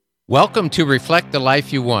Welcome to Reflect the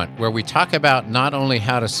Life You Want, where we talk about not only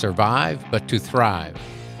how to survive, but to thrive.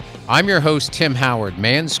 I'm your host, Tim Howard,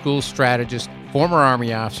 man school strategist, former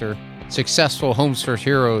Army officer, successful Homes for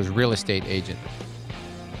Heroes real estate agent.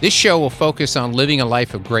 This show will focus on living a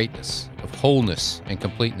life of greatness, of wholeness, and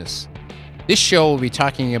completeness. This show will be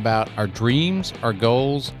talking about our dreams, our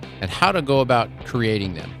goals, and how to go about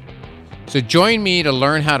creating them. So join me to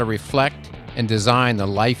learn how to reflect and design the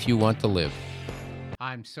life you want to live.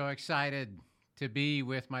 I'm so excited to be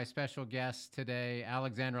with my special guest today,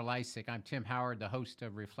 Alexandra Lysick. I'm Tim Howard, the host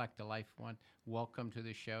of Reflect the Life You Want. Welcome to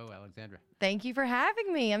the show, Alexandra. Thank you for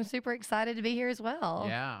having me. I'm super excited to be here as well.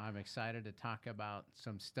 Yeah, I'm excited to talk about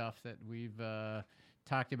some stuff that we've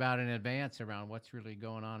talked about in advance around what's really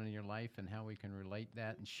going on in your life and how we can relate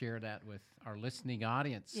that and share that with our listening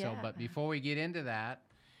audience. Yeah. But before we get into that,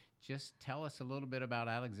 just tell us a little bit about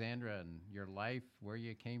Alexandra and your life, where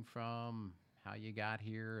you came from, how you got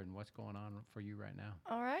here, and what's going on for you right now.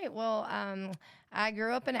 All right. Well, I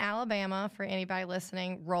grew up in Alabama. For anybody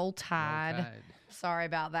listening, Roll Tide. Roll Tide. Sorry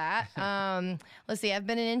about that. Let's see. I've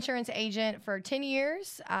been an insurance agent for 10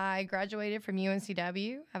 years. I graduated from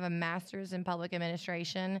UNCW. I have a master's in public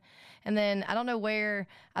administration. And then I don't know where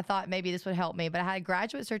I thought maybe this would help me, but I had a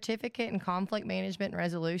graduate certificate in conflict management and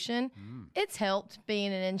resolution. It's helped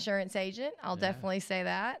being an insurance agent. I'll definitely say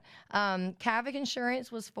that. Cavic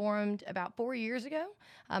Insurance was formed about 4 years ago.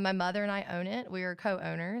 My mother and I own it. We are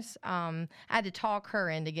co-owners. I had to talk her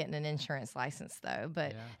into getting an insurance license, though.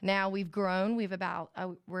 But now we've grown.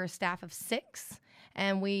 We're a staff of 6,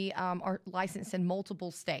 and we are licensed in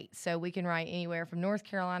multiple states. So we can write anywhere from North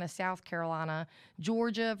Carolina, South Carolina,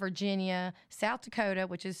 Georgia, Virginia, South Dakota,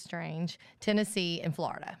 which is strange, Tennessee, and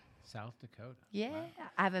Florida. South Dakota. Yeah, wow.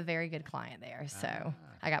 I have a very good client there, so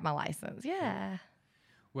I got my license. Yeah. Cool.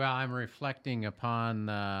 Well, I'm reflecting upon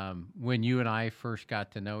when you and I first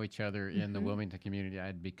got to know each other in the Wilmington community. I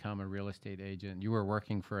had become a real estate agent. You were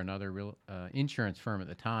working for another insurance firm at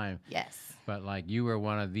the time. Yes. But like you were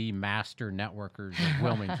one of the master networkers of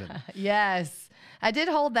Wilmington. Yes. I did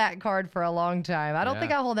hold that card for a long time. I don't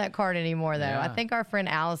think I hold that card anymore, though. I think our friend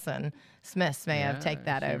Allison Smith may have taken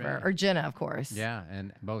that over. Or Jenna, of course. Yeah,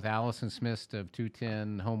 and both Allison Smith of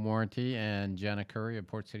 210 Home Warranty and Jenna Curry of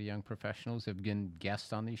Port City Young Professionals have been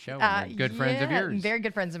guests on these shows. Good friends of yours. Very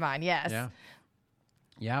good friends of mine, yes.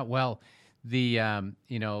 Yeah, well, the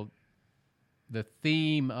the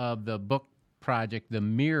theme of the book project, The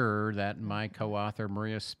Mirror, that my co-author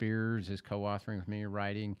Maria Spears is co-authoring with me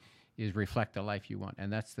writing, is Reflect the Life You Want. And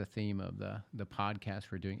that's the theme of the podcast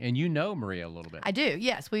we're doing. And you know Maria a little bit. I do,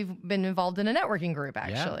 yes. We've been involved in a networking group,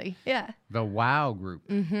 actually. Yeah. The WOW group.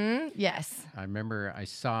 Yes. I remember I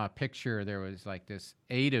saw a picture. There was like this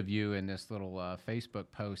 8 of you in this little Facebook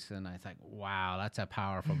post. And I thought, wow, that's a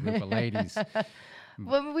powerful group of ladies.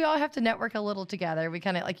 Well, we all have to network a little together. We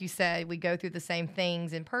kind of, like you said, we go through the same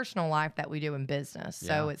things in personal life that we do in business.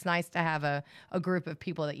 So it's nice to have a group of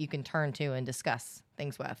people that you can turn to and discuss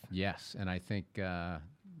things with. Yes, and I think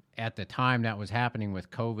at the time that was happening with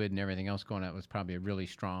COVID and everything else going on, it was probably a really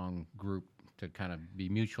strong group to kind of be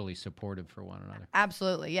mutually supportive for one another.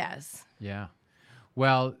 Absolutely, yes. Yeah.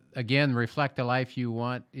 Well, again, Reflect the Life You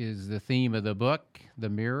Want is the theme of the book, The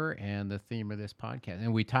Mirror, and the theme of this podcast.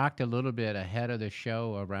 And we talked a little bit ahead of the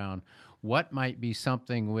show around what might be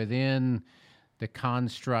something within the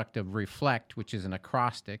construct of reflect, which is an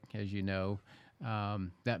acrostic, as you know,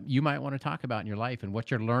 that you might want to talk about in your life and what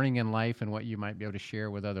you're learning in life and what you might be able to share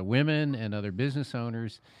with other women and other business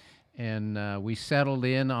owners. And we settled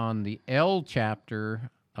in on the L chapter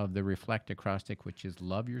of the Reflect acrostic, which is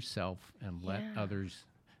love yourself and let others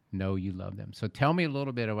know you love them. So tell me a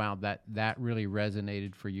little bit about that really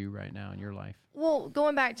resonated for you right now in your life. Well,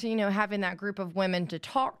 going back to, having that group of women to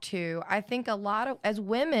talk to, I think a lot of, as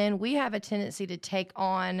women, we have a tendency to take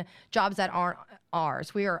on jobs that aren't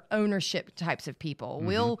ours. We are ownership types of people.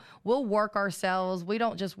 We'll work ourselves. We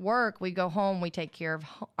don't just work. We go home. We take care of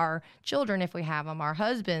our children if we have them, our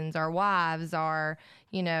husbands, our wives, our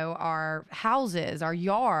houses, our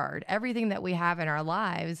yard, everything that we have in our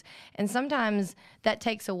lives. And sometimes that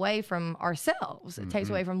takes away from ourselves. It takes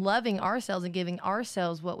away from loving ourselves and giving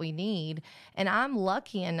ourselves what we need. And I'm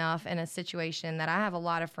lucky enough in a situation that I have a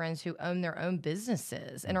lot of friends who own their own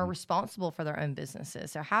businesses and are responsible for their own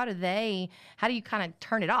businesses. So how do you kind of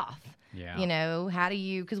turn it off? Yeah. How do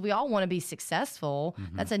you, because we all want to be successful.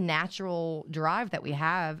 That's a natural drive that we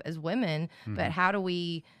have as women. But how do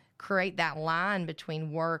we create that line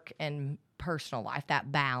between work and personal life,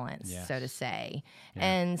 that balance, Yes. so to say. Yeah.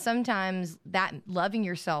 And sometimes that loving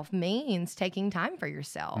yourself means taking time for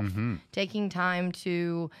yourself, taking time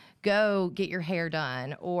to go get your hair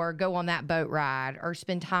done or go on that boat ride or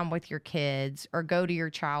spend time with your kids or go to your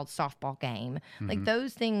child's softball game. Like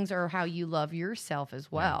those things are how you love yourself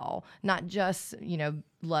as well, not just,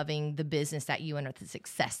 loving the business that you and the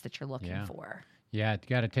success that you're looking for. Yeah, you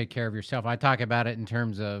got to take care of yourself. I talk about it in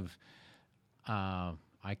terms of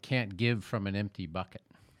I can't give from an empty bucket.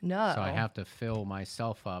 No. So I have to fill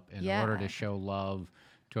myself up in Yeah. order to show love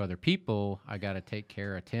to other people. I got to take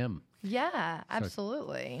care of Tim. Yeah,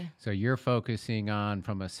 absolutely. So you're focusing on,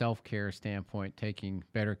 from a self-care standpoint, taking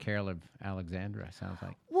better care of Alexandra, sounds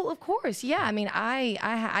like. Well, of course, yeah. I mean,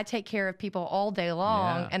 I take care of people all day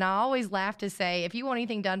long, Yeah. and I always laugh to say, if you want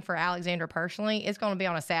anything done for Alexandra personally, it's going to be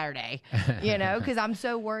on a Saturday, because I'm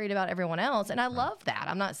so worried about everyone else, and I love that.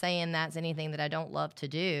 I'm not saying that's anything that I don't love to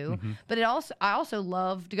do, but I also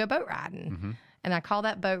love to go boat riding. And I call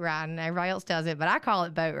that boat riding. Everybody else does it, but I call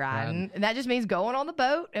it boat riding. And that just means going on the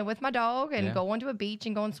boat and with my dog and going to a beach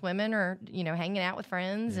and going swimming or, hanging out with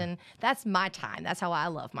friends. And that's my time. That's how I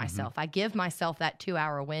love myself. I give myself that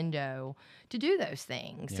 2-hour window to do those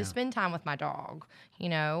things, to spend time with my dog,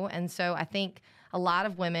 And so I think a lot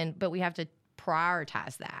of women, but we have to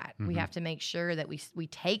prioritize that. We have to make sure that we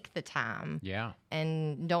take the time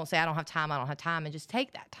and don't say, I don't have time, and just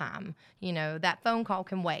take that time. That phone call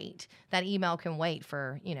can wait. That email can wait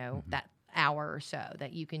for, that hour or so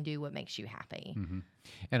that you can do what makes you happy.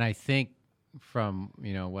 And I think from,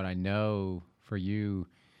 what I know for you,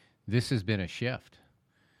 this has been a shift.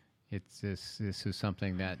 This is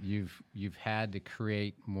something that you've had to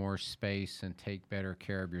create more space and take better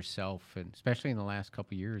care of yourself, and especially in the last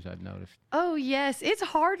couple of years, I've noticed. Oh yes, it's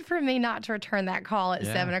hard for me not to return that call at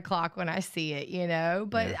 7:00 when I see it,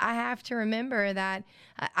 But I have to remember that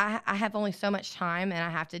I have only so much time, and I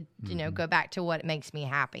have to, go back to what makes me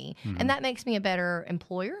happy, and that makes me a better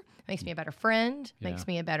employer, makes me a better friend, makes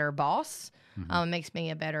me a better boss, makes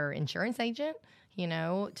me a better insurance agent.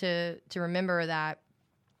 To remember that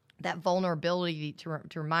vulnerability to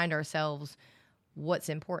remind ourselves what's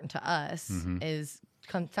important to us is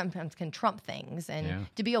sometimes can trump things, and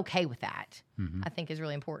to be okay with that, I think is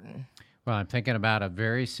really important. Well, I'm thinking about a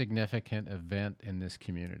very significant event in this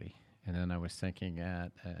community. And then I was thinking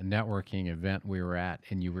at a networking event we were at,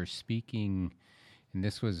 and you were speaking, and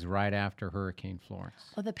this was right after Hurricane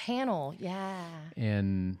Florence. Oh, the panel, yeah.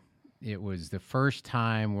 And it was the first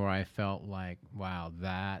time where I felt like, wow,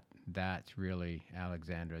 that's really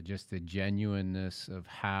Alexandra. Just the genuineness of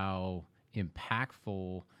how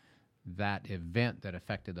impactful that event that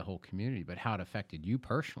affected the whole community, but how it affected you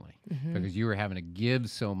personally, because you were having to give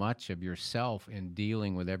so much of yourself in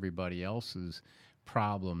dealing with everybody else's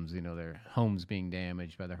problems, their homes being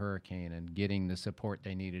damaged by the hurricane and getting the support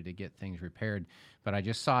they needed to get things repaired. But I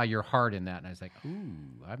just saw your heart in that, and I was like,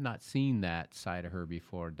 ooh, I've not seen that side of her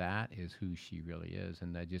before. That is who she really is.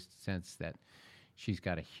 And I just sense that she's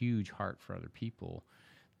got a huge heart for other people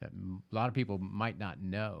that a lot of people might not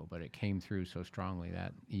know, but it came through so strongly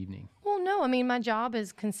that evening. Well, no, I mean, my job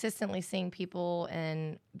is consistently seeing people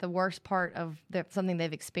in the worst part of something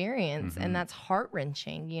they've experienced, and that's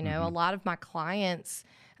heart-wrenching. A lot of my clients,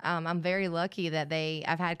 I'm very lucky that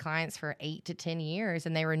I've had clients for 8 to 10 years,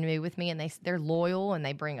 and they renew with me, and they're loyal, and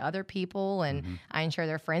they bring other people, and I insure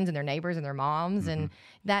their friends and their neighbors and their moms, and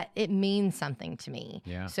that it means something to me.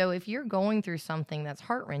 Yeah. So if you're going through something that's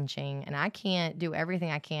heart-wrenching, and I can't do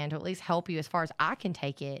everything I can to at least help you as far as I can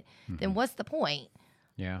take it, then what's the point?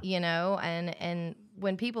 Yeah. And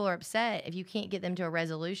when people are upset, if you can't get them to a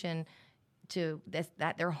resolution to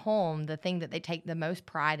that their home, the thing that they take the most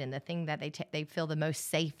pride in, the thing that they feel the most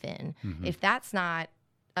safe in, if that's not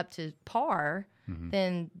up to par,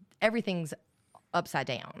 then everything's upside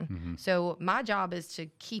down. So my job is to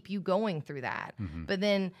keep you going through that. But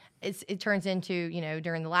then it turns into,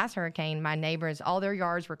 during the last hurricane, my neighbors, all their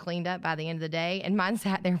yards were cleaned up by the end of the day, and mine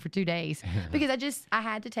sat there for 2 days because I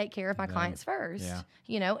had to take care of my clients first,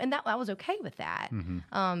 and I was okay with that.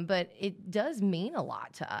 But it does mean a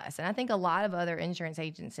lot to us. And I think a lot of other insurance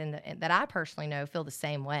agents that I personally know feel the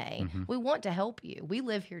same way. We want to help you. We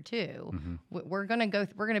live here too. We're going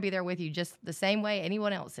to be there with you just the same way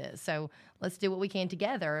anyone else is. So let's do what we can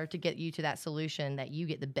together to get you to that solution that you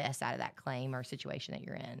get the best out of that claim or situation that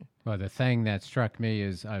you're in. Well, the thing that struck me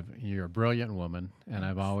is you're a brilliant woman, and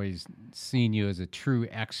I've always seen you as a true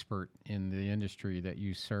expert in the industry that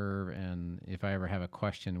you serve. And if I ever have a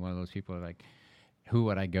question, one of those people are like, who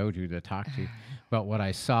would I go to talk to? But what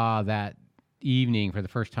I saw that evening for the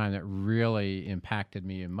first time that really impacted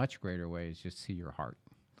me in much greater ways, just see your heart.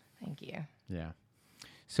 Thank you. Yeah.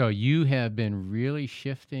 So you have been really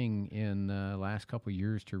shifting in the last couple of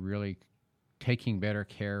years to really taking better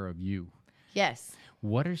care of you. Yes.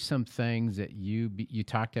 What are some things that you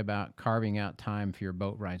talked about carving out time for your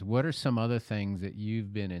boat rides? What are some other things that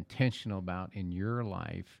you've been intentional about in your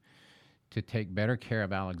life to take better care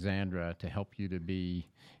of Alexandra to help you to be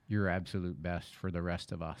your absolute best for the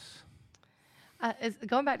rest of us?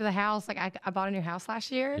 Going back to the house, like I bought a new house last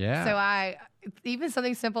year. Yeah. So even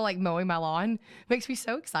something simple like mowing my lawn makes me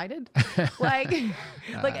so excited. like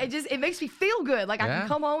it makes me feel good. Like I can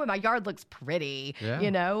come home and my yard looks pretty.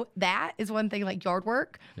 Yeah. That is one thing, like yard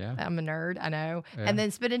work. Yeah. I'm a nerd, I know. Yeah. And then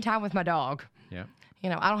spending time with my dog. Yeah.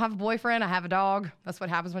 I don't have a boyfriend. I have a dog. That's what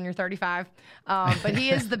happens when you're 35. But he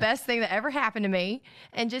is the best thing that ever happened to me.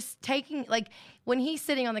 And just taking, like, when he's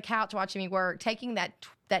sitting on the couch watching me work, taking that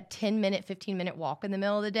 10-minute, 15-minute walk in the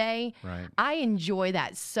middle of the day, right. I enjoy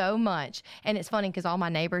that so much. And it's funny because all my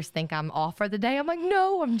neighbors think I'm off for the day. I'm like,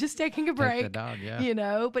 no, I'm just taking a break. Take the dog,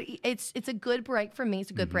 yeah. But it's a good break for me. It's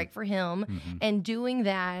a good break for him. Mm-hmm. And doing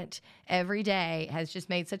that every day has just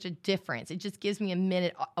made such a difference. It just gives me a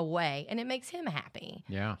minute away, and it makes him happy.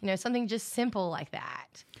 Yeah. Something just simple like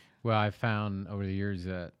that. Well, I've found over the years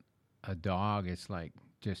that a dog is like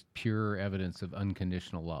just pure evidence of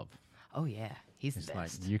unconditional love. Oh, yeah. He's It's the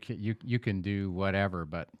best. like you can do whatever,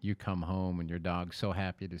 but you come home and your dog's so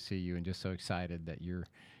happy to see you and just so excited that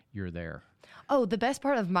you're there. Oh, the best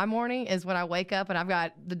part of my morning is when I wake up and I've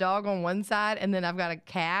got the dog on one side and then I've got a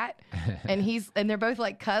cat and they're both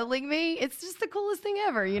like cuddling me. It's just the coolest thing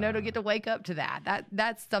ever, to get to wake up to that.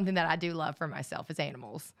 That's something that I do love for myself is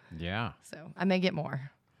animals. Yeah. So I may get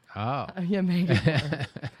more. Oh. Yeah, maybe more.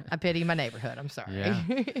 I pity my neighborhood. I'm sorry.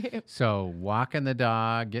 Yeah. So walking the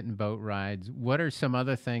dog, getting boat rides. What are some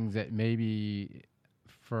other things that maybe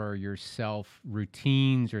for yourself,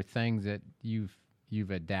 routines or things that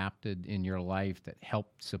you've adapted in your life that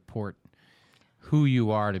help support who you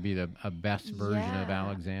are to be a best version of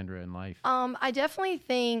Alexandra in life? I definitely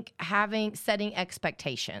think setting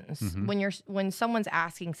expectations when someone's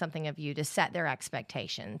asking something of you, to set their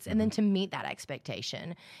expectations and then to meet that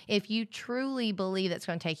expectation. If you truly believe that's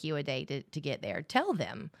going to take you a day to get there, tell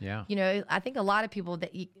them. Yeah. I think a lot of people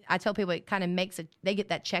I tell people it kind of they get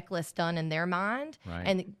that checklist done in their mind, Right.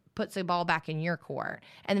 and it puts the ball back in your court.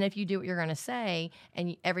 And then if you do what you're going to say,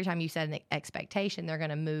 and every time you set an expectation, they're going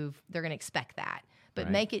to move. They're going to expect that. But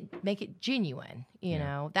Right. make it genuine.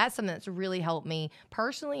 That's something that's really helped me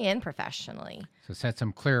personally and professionally. So set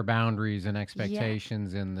some clear boundaries and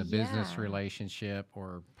expectations in the business Yeah. relationship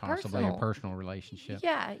or possibly a personal relationship.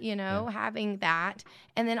 Yeah, having that.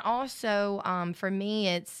 And then also, for me,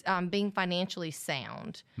 it's being financially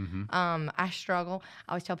sound. I struggle.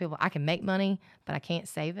 I always tell people I can make money, but I can't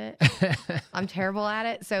save it. I'm terrible at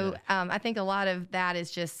it. So I think a lot of that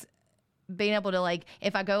is just being able to, like,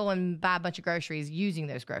 if I go and buy a bunch of groceries, using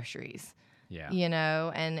those groceries. Yeah.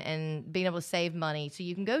 And being able to save money so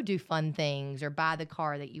you can go do fun things or buy the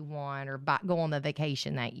car that you want or go on the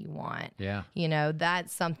vacation that you want. Yeah.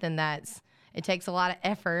 That's something it takes a lot of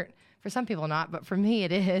effort. For some people not, but for me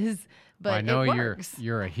it is. But Well, I know it works.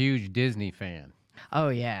 you're a huge Disney fan. Oh,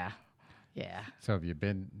 yeah. Yeah. So have you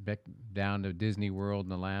been back down to Disney World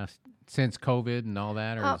since COVID and all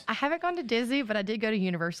that? Or I haven't gone to Disney, but I did go to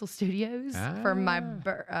Universal Studios for my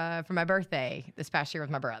birthday this past year with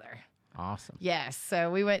my brother. Awesome. Yes, so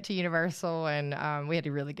we went to Universal and we had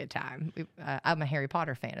a really good time. I'm a Harry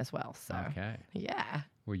Potter fan as well, so Okay. yeah.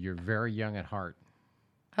 Well, you're very young at heart.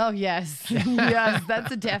 Oh yes, yes,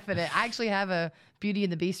 that's a definite. I actually have a Beauty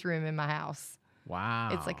and the Beast room in my house. Wow.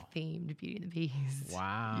 It's like themed Beauty and the Beast.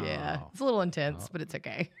 Wow. Yeah, it's a little intense, but it's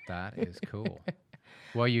okay. That is cool.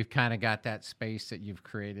 Well, you've kind of got that space that you've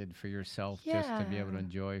created for yourself just to be able to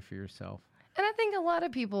enjoy for yourself. And I think a lot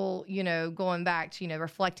of people, going back to,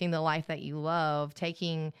 reflecting the life that you love,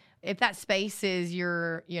 if that space is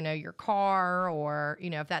your car, or,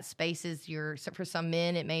 if that space is for some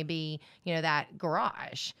men, it may be, that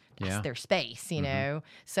garage. That's their space,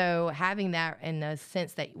 So having that in the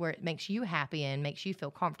sense that where it makes you happy and makes you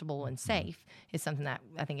feel comfortable and safe is something that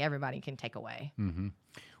I think everybody can take away. Mm-hmm.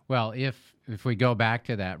 Well, if we go back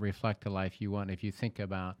to that, reflect the life you want, if you think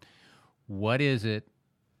about what is it,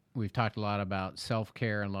 we've talked a lot about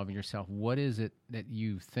self-care and loving yourself. What is it that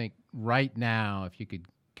you think right now, if you could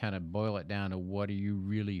kind of boil it down to what are you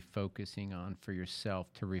really focusing on for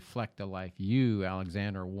yourself to reflect the life you,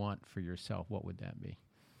 Alexandra, want for yourself, what would that be?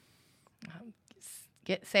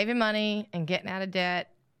 Saving money and getting out of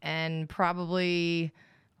debt and probably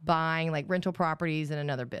buying like rental properties in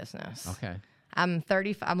another business. Okay. I'm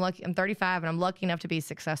 30. I'm lucky. I'm 35, and I'm lucky enough to be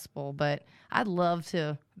successful. But I'd love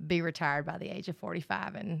to be retired by the age of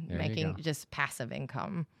 45 and making just passive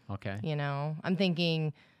income. Okay. I'm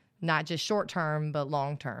thinking not just short term, but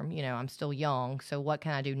long term. I'm still young, so what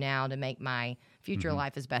can I do now to make my future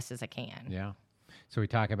life as best as I can? Yeah. So we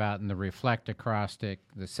talk about in the reflect acrostic,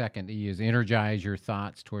 the second E is energize your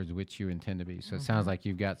thoughts towards which you intend to be. So it sounds like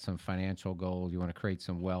you've got some financial goals. You want to create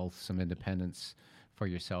some wealth, some independence for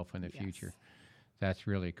yourself in the future. That's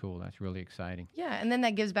really cool. That's really exciting. Yeah, and then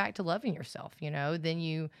that gives back to loving yourself. Then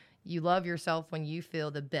you love yourself when you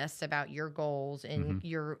feel the best about your goals and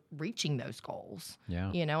you're reaching those goals.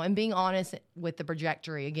 Yeah. And being honest with the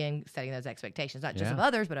trajectory, again, setting those expectations, not just of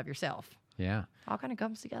others, but of yourself. Yeah. All kind of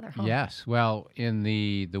comes together, huh? Yes. Well, in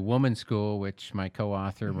the Woman School, which my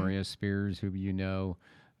co-author, Maria Spears, who you know,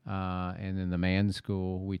 and in the Man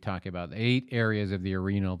School, we talk about 8 areas of the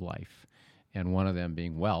arena of life, and one of them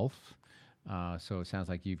being wealth. So it sounds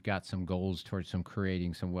like you've got some goals towards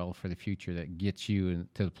creating some wealth for the future that gets you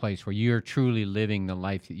to the place where you're truly living the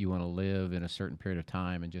life that you want to live in a certain period of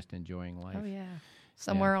time and just enjoying life. Oh, yeah.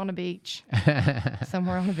 Somewhere on a beach.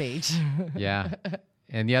 Somewhere on a beach. Yeah.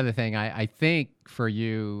 And the other thing, I think for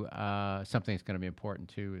you, something that's going to be important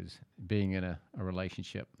too is being in a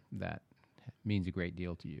relationship that means a great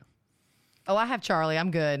deal to you. Oh, I have Charlie. I'm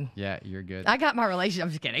good. Yeah, you're good. I got my relationship. I'm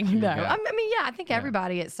just kidding. No, good. I think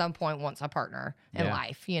everybody at some point wants a partner in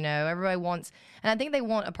life. Everybody wants, and I think they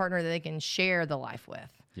want a partner that they can share the life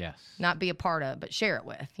with. Yes. Not be a part of, but share it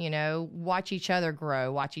with. Watch each other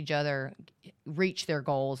grow, watch each other reach their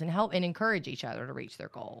goals, and help and encourage each other to reach their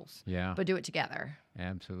goals. Yeah. But do it together.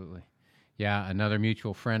 Absolutely. Yeah, another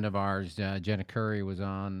mutual friend of ours, Jenna Curry, was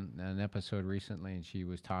on an episode recently, and she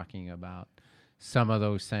was talking about some of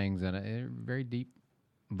those things and a very deep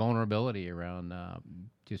vulnerability around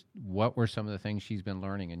just what were some of the things she's been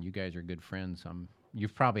learning. And you guys are good friends.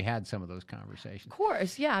 You've probably had some of those conversations. Of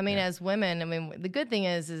course, yeah. As women, the good thing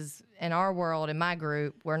is in our world, in my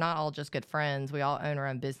group, we're not all just good friends. We all own our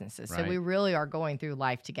own businesses, so we really are going through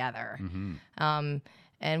life together.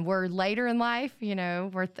 And we're later in life, we're in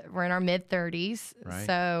our mid-30s. Right.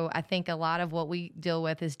 So I think a lot of what we deal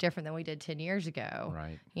with is different than we did 10 years ago.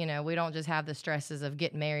 Right. We don't just have the stresses of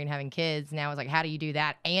getting married and having kids. Now it's like, how do you do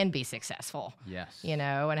that and be successful? Yes. And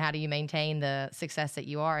how do you maintain the success that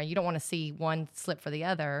you are? And you don't want to see one slip for the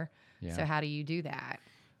other. Yeah. So how do you do that?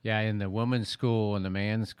 Yeah, in the women's school and the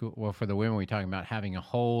man's school, well, for the women, we're talking about having a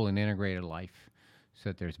whole and integrated life. So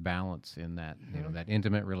that there's balance in that, that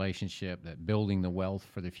intimate relationship, that building the wealth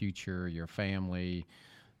for the future, your family,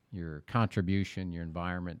 your contribution, your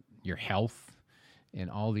environment, your health, and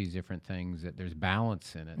all these different things, that there's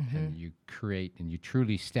balance in it. And you create and you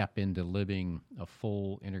truly step into living a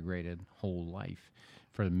full, integrated, whole life.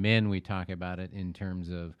 For the men, we talk about it in terms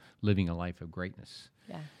of living a life of greatness.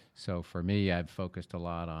 Yeah. So for me, I've focused a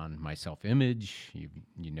lot on my self-image.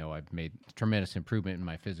 I've made tremendous improvement in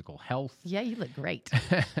my physical health. Yeah, you look great.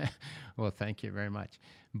 Well, thank you very much.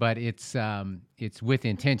 But it's with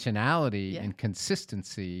intentionality and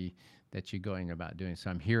consistency that you're going about doing. So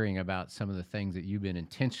I'm hearing about some of the things that you've been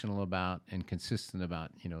intentional about and consistent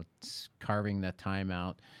about, carving that time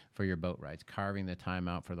out for your boat rides, carving the time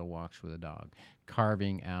out for the walks with a dog,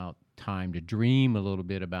 carving out time to dream a little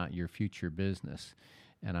bit about your future business.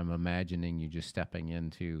 And I'm imagining you just stepping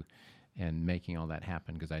into and making all that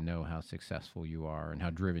happen, because I know how successful you are and how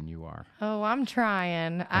driven you are. Oh, I'm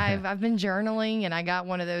trying. I've been journaling, and I got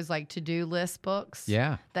one of those to-do list books.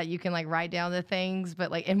 Yeah. That you can write down the things,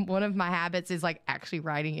 but and one of my habits is actually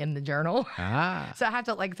writing in the journal. Ah. So I have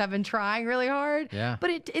to I've been trying really hard. Yeah.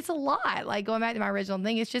 But it's a lot. Going back to my original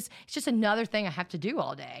thing, it's just another thing I have to do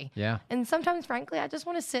all day. Yeah. And sometimes, frankly, I just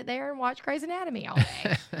want to sit there and watch Grey's Anatomy all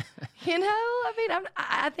day.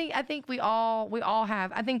 I think we all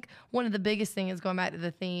have. I think one of the biggest things, going back to the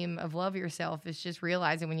theme of love yourself, is just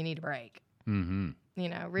realizing when you need a break.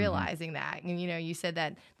 Realizing that. And, you said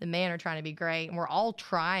that the men are trying to be great, and we're all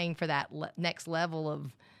trying for that next level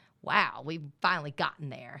of, wow, we've finally gotten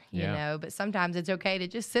there, you know. But sometimes it's okay to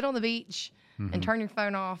just sit on the beach and turn your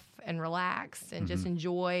phone off and relax and just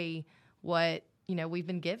enjoy what we've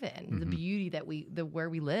been given. The beauty that where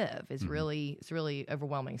we live is it's really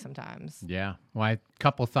overwhelming sometimes. Yeah. Well, a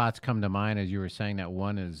couple thoughts come to mind as you were saying that.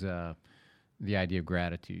 One is the idea of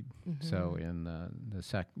gratitude. So in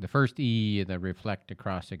the first E in the reflect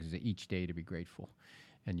acrostic is each day to be grateful.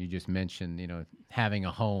 And you just mentioned, having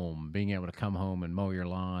a home, being able to come home and mow your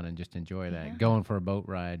lawn and just enjoy that, going for a boat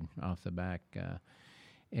ride off the back,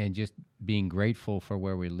 and just being grateful for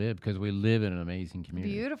where we live, because we live in an amazing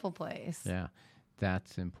community. Beautiful place. Yeah,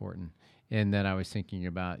 that's important. And then I was thinking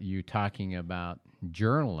about you talking about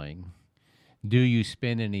journaling, Do you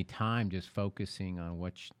spend any time just focusing on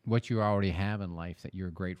what you already have in life that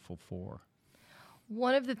you're grateful for?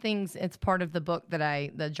 One of the things, it's part of the book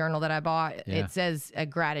the journal that I bought, Yeah. it says a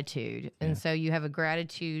gratitude. And so you have a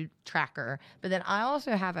gratitude tracker. But then I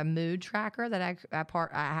also have a mood tracker that I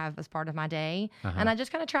have as part of my day. And I just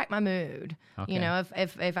kind of track my mood. Okay. You know,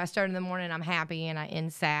 if I start in the morning, I'm happy and I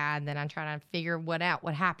end sad, then I'm trying to figure what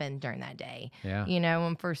happened during that day. Yeah. You know,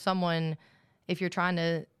 and for someone, if you're trying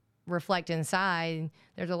to reflect inside,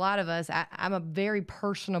 there's a lot of us. I'm a very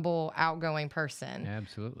personable, outgoing person.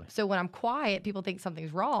 Absolutely. So when I'm quiet, people think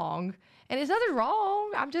something's wrong, and there's nothing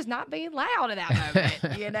wrong. I'm just not being loud at that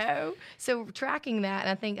moment, you know? So tracking that, and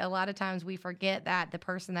I think a lot of times we forget that the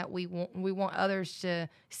person that we want others to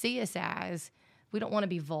see us as, we don't want to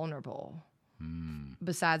be vulnerable.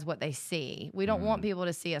 Besides what they see, we don't want people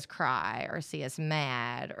to see us cry or see us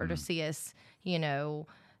mad or to see us, you know,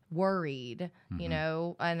 worried, you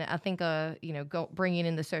know. And I think bringing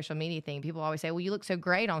in the social media thing, people always say, well, you look so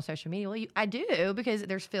great on social media. Well, I do, because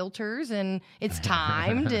there's filters and it's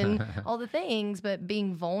timed and all the things, but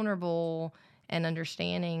being vulnerable and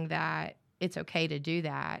understanding that it's okay to do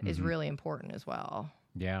that is really important as well.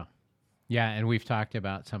 Yeah. And we've talked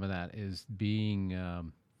about some of that is being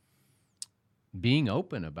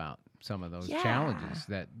open about some of those challenges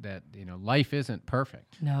that you know, life isn't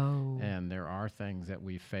perfect. No. And there are things that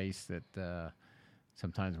we face that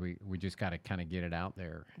sometimes we just got to kind of get it out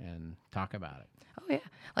there and talk about it. Oh yeah.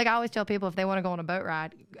 Like I always tell people, if they want to go on a boat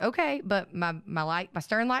ride, okay, but my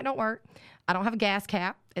stern light don't work. I don't have a gas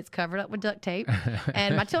cap. It's covered up with duct tape.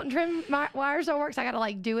 And my tilt and trim wires don't work, so I got to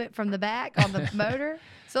like do it from the back on the motor.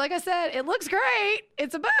 So like I said, it looks great.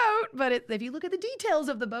 It's a boat, but if you look at the details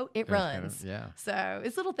of the boat, it runs. Yeah. So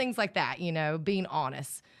it's little things like that, you know, being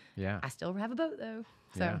honest. Yeah. I still have a boat though.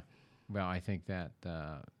 So. Yeah. Well, I think that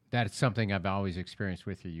that's something I've always experienced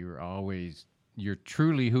with you. You're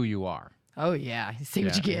truly who you are. Oh yeah, see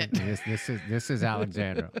what you get. This is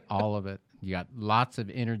Alexandra. All of it. You got lots of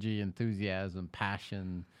energy, enthusiasm,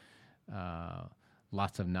 passion,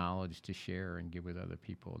 lots of knowledge to share and give with other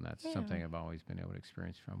people, and that's something I've always been able to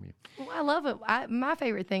experience from you. Well, I love it. My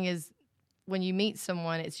favorite thing is when you meet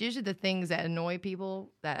someone, it's usually the things that annoy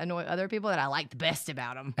other people that I like the best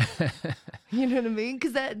about them. You know what I mean?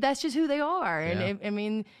 Because that's just who they are. And I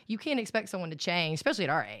mean, you can't expect someone to change, especially at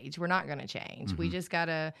our age. We're not going to change. We just got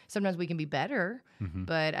to, sometimes we can be better.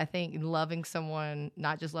 But I think loving someone,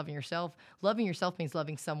 not just loving yourself means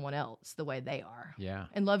loving someone else the way they are. Yeah.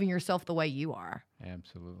 And loving yourself the way you are.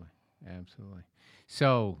 Absolutely.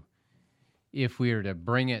 So if we were to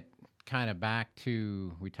bring it kind of back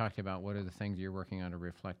to, we talked about what are the things you're working on to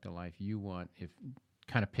reflect the life you want, if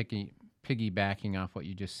kind of piggybacking off what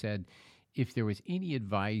you just said, if there was any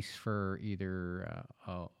advice for either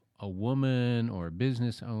a woman or a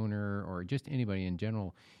business owner or just anybody in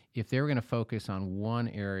general, if they were going to focus on one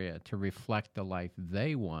area to reflect the life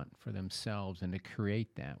they want for themselves and to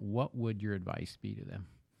create that, what would your advice be to them?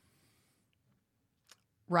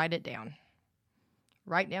 Write it down.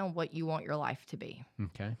 Write down what you want your life to be.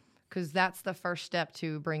 Okay. Because that's the first step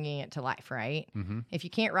to bringing it to life, right? If you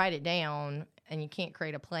can't write it down and you can't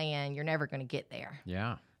create a plan, you're never going to get there.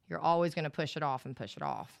 Yeah. You're always going to push it off.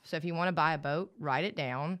 So if you want to buy a boat, write it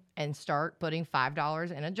down and start putting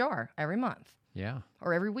 $5 in a jar every month. Yeah.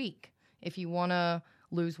 Or every week. If you want to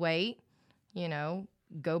lose weight, you know,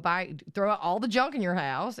 throw out all the junk in your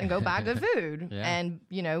house and go buy good food. And,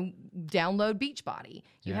 you know, download Beachbody.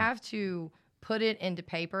 You have to put it into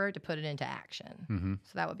paper to put it into action.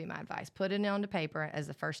 So that would be my advice. Put it onto paper as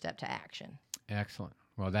the first step to action. Excellent.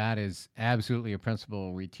 Well, that is absolutely a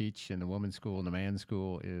principle we teach in the women's school and the man's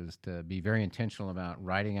school, is to be very intentional about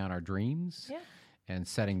writing out our dreams and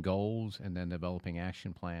setting goals and then developing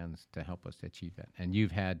action plans to help us achieve that. And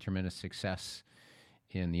you've had tremendous success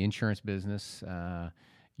in the insurance business.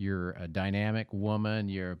 You're a dynamic woman.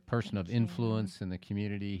 You're a person of influence in the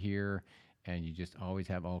community here. And you just always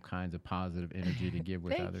have all kinds of positive energy to give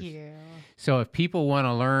with others. Thank you. So if people want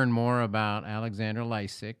to learn more about Alexandra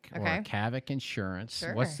Lysick or Kavik Insurance,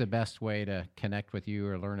 what's the best way to connect with you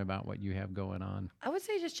or learn about what you have going on? I would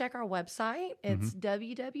say just check our website. It's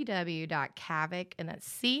www.kavik, and that's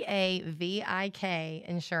CAVIK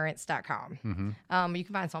insurance.com. You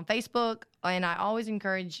can find us on Facebook. And I always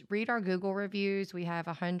encourage, read our Google reviews. We have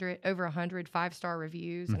over 100 5-star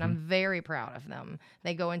reviews, and I'm very proud of them.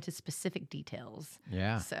 They go into specific details.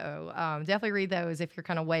 Yeah. So definitely read those if you're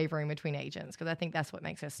kind of wavering between agents, because I think that's what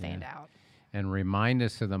makes us stand out. And remind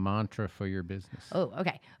us of the mantra for your business. Oh,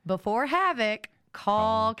 okay. Before Havoc,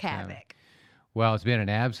 call Kavik. Well, it's been an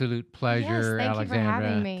absolute pleasure, Yes, thank you for having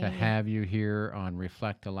Alexandra, me. to have you here on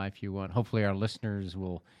Reflect the Life You Want. Hopefully our listeners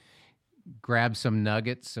will grab some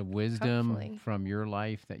nuggets of wisdom Hopefully. from your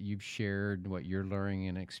life that you've shared, what you're learning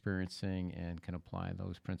and experiencing, and can apply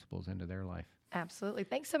those principles into their life. Absolutely.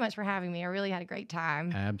 Thanks so much for having me. I really had a great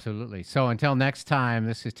time. Absolutely. So until next time,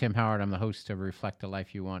 this is Tim Howard. I'm the host of Reflect the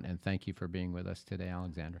Life You Want, and thank you for being with us today,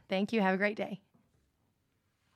 Alexandra. Thank you. Have a great day.